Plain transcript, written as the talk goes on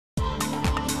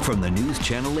From the News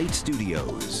Channel 8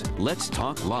 studios, let's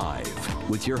talk live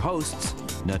with your hosts,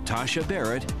 Natasha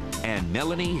Barrett and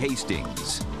Melanie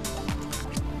Hastings.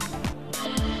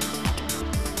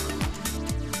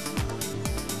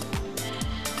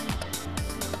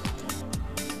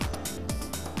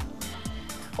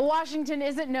 Washington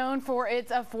isn't known for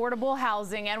its affordable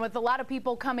housing, and with a lot of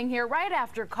people coming here right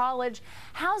after college,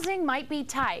 housing might be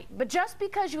tight. But just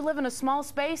because you live in a small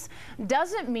space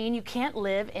doesn't mean you can't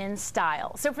live in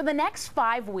style. So for the next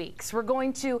 5 weeks, we're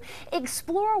going to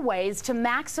explore ways to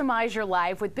maximize your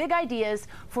life with big ideas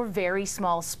for very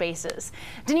small spaces.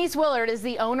 Denise Willard is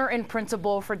the owner and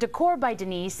principal for Decor by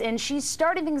Denise, and she's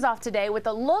starting things off today with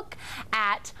a look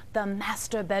at the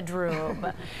master bedroom.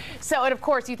 So, and of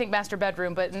course you think master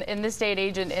bedroom, but in this day and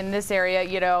age, in this area,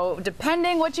 you know,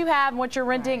 depending what you have and what you're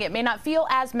renting, it may not feel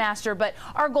as master, but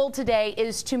our goal today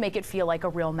is to make it feel like a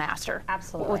real master.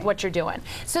 Absolutely. With what you're doing.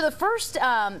 So the first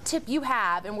tip you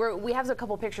have, and we have a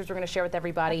couple pictures we're going to share with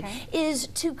everybody, is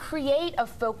to create a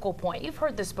focal point. You've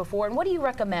heard this before, and what do you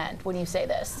recommend when you say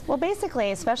this? Well,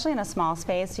 basically, especially in a small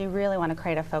space, you really want to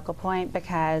create a focal point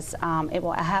because it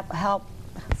will help.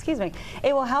 Excuse me.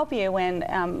 It will help you when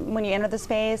you enter the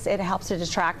space. It helps to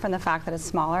detract from the fact that it's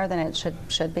smaller than it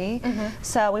should be.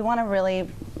 So we want to really,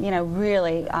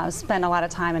 really spend a lot of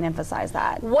time and emphasize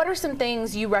that. What are some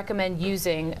things you recommend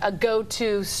using, a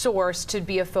go-to source to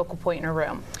be a focal point in a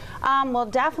room? Well,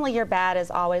 definitely your bed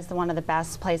is always one of the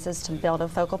best places to build a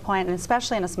focal point, and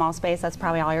especially in a small space, that's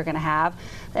probably all you're going to have.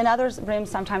 In other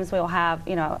rooms, sometimes we'll have,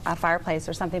 a fireplace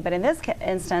or something, but in this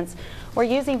instance, we're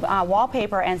using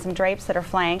wallpaper and some drapes that are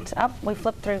flanked. Oh, we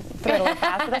flipped through it a little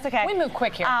fast, but that's okay. We move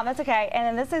quick here. That's okay. And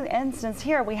in this instance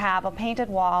here, we have a painted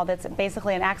wall that's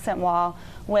basically an accent wall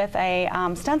with a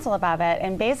stencil above it,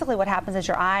 and basically what happens is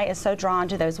your eye is so drawn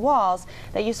to those walls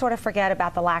that you sort of forget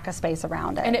about the lack of space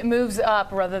around it. And it moves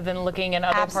up rather than looking in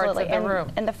other parts of the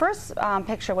room. In the first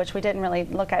picture, which we didn't really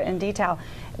look at in detail,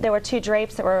 there were two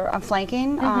drapes that were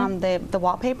flanking the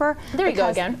wallpaper. There you go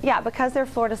again. Yeah, because they're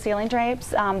floor-to-ceiling drapes,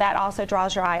 that also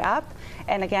draws your eye up,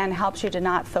 and again helps you to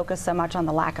not focus so much on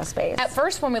the lack of space. At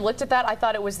first, when we looked at that, I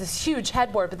thought it was this huge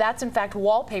headboard, but that's in fact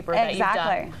wallpaper that you've done.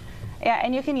 Exactly. Yeah,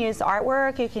 and you can use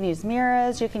artwork, you can use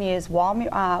mirrors, you can use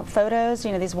wall photos,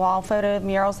 these wall photo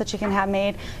murals that you can have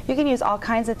made. You can use all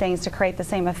kinds of things to create the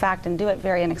same effect and do it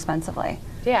very inexpensively.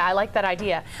 Yeah, I like that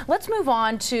idea. Let's move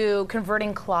on to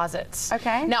converting closets.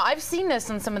 Okay. Now, I've seen this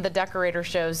on some of the decorator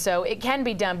shows, so it can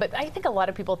be done, but I think a lot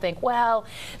of people think, well,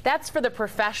 that's for the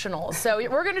professionals. So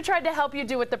we're going to try to help you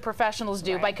do what the professionals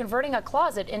do by converting a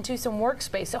closet into some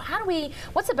workspace. So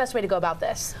what's the best way to go about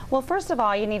this? Well, first of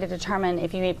all, you need to determine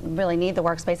if you really need the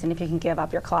workspace and if you can give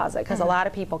up your closet, because a lot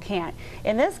of people can't.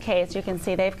 In this case, you can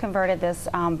see they've converted this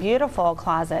beautiful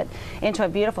closet into a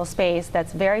beautiful space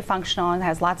that's very functional and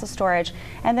has lots of storage.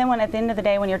 And then at the end of the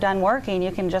day, when you're done working,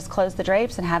 you can just close the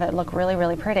drapes and have it look really,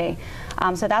 really pretty.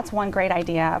 So that's one great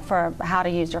idea for how to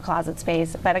use your closet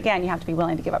space. But again, you have to be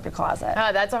willing to give up your closet.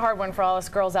 That's a hard one for all us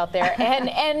girls out there.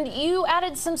 And you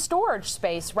added some storage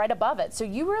space right above it. So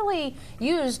you really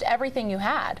used everything you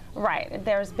had. Right.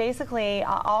 There's basically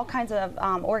all kinds of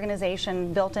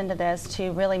organization built into this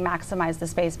to really maximize the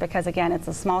space, because again, it's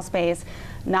a small space,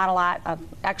 not a lot of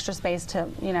extra space to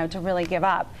to really give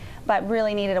up, but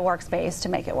really needed a workspace to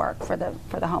make it work for the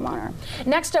homeowner.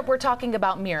 Next up, we're talking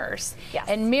about mirrors. Yes.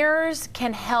 And mirrors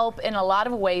can help in a lot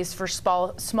of ways for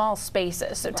small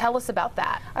spaces. So tell us about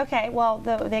that. Okay, well,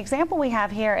 the example we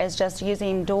have here is just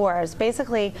using doors.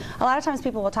 Basically, a lot of times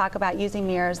people will talk about using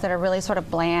mirrors that are really sort of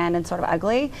bland and sort of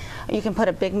ugly. You can put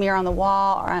a big mirror on the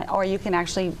wall, or you can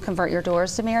actually convert your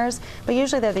doors to mirrors, but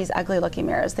usually they're these ugly looking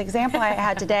mirrors. The example I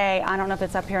had today, I don't know if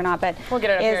it's up here or not, but we'll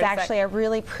get it up here is actually a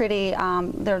really pretty,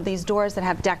 there are these doors that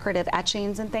have decorative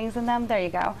etchings and things in them. There you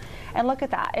go. And look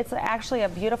at that. It's actually a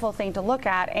beautiful thing to look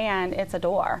at, and it's a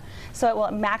door. So it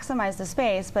will maximize the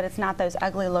space, but it's not those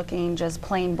ugly looking, just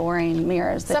plain boring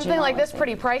mirrors. Something like this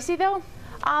pretty pricey though?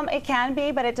 It can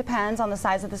be, but it depends on the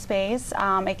size of the space.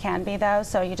 It can be though,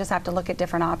 so you just have to look at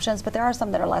different options, but there are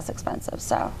some that are less expensive.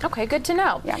 So okay, good to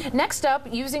know. Yeah. Next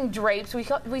up, using drapes.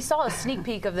 We saw a sneak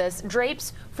peek of this.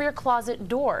 Drapes for your closet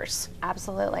doors.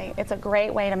 Absolutely. It's a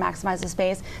great way to maximize the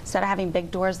space. Instead of having big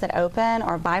doors that open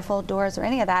or bifold doors or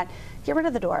any of that, get rid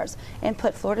of the doors and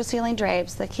put floor-to-ceiling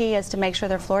drapes. The key is to make sure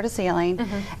they're floor-to-ceiling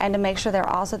and to make sure they're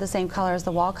also the same color as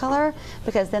the wall color,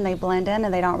 because then they blend in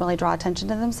and they don't really draw attention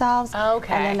to themselves. Okay.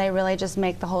 Okay. And then they really just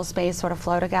make the whole space sort of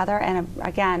flow together, and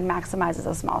again, maximizes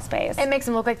a small space. It makes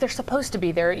them look like they're supposed to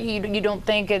be there. You don't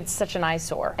think it's such an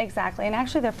eyesore. Exactly, and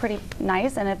actually they're pretty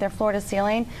nice, and if they're floor to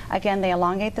ceiling, again, they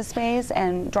elongate the space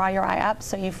and draw your eye up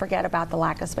so you forget about the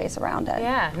lack of space around it.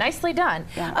 Yeah, nicely done.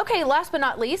 Yeah. Okay, last but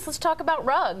not least, let's talk about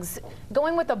rugs.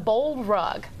 Going with a bold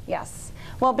rug. Yes.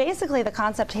 Well, basically the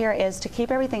concept here is to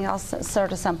keep everything else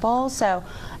sort of simple. So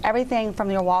everything from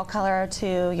your wall color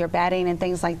to your bedding and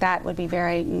things like that would be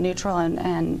very neutral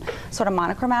and sort of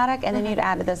monochromatic. And then you'd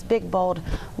add this big, bold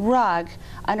rug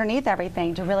underneath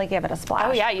everything to really give it a splash.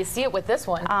 Oh yeah, you see it with this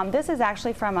one. This is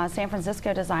actually from a San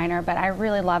Francisco designer, but I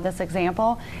really love this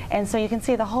example. And so you can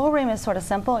see the whole room is sort of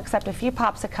simple except a few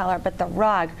pops of color, but the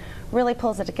rug really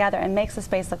pulls it together and makes the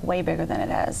space look way bigger than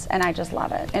it is. And I just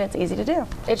love it. And it's easy to do.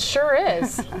 It sure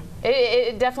is.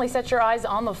 it definitely sets your eyes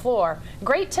on the floor.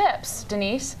 Great tips,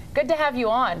 Denise. Good to have you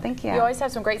on. Thank you. You always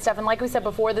have some great stuff. And like we said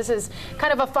before, this is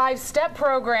kind of a 5-step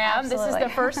program. Absolutely. This is the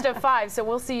first of 5, so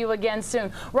we'll see you again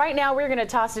soon. Right now, we're going to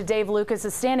toss to Dave Lucas,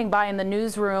 is standing by in the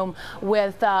newsroom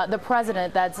with the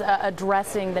president that's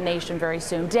addressing the nation very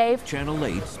soon. Dave? Channel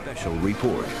 8 special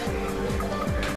report.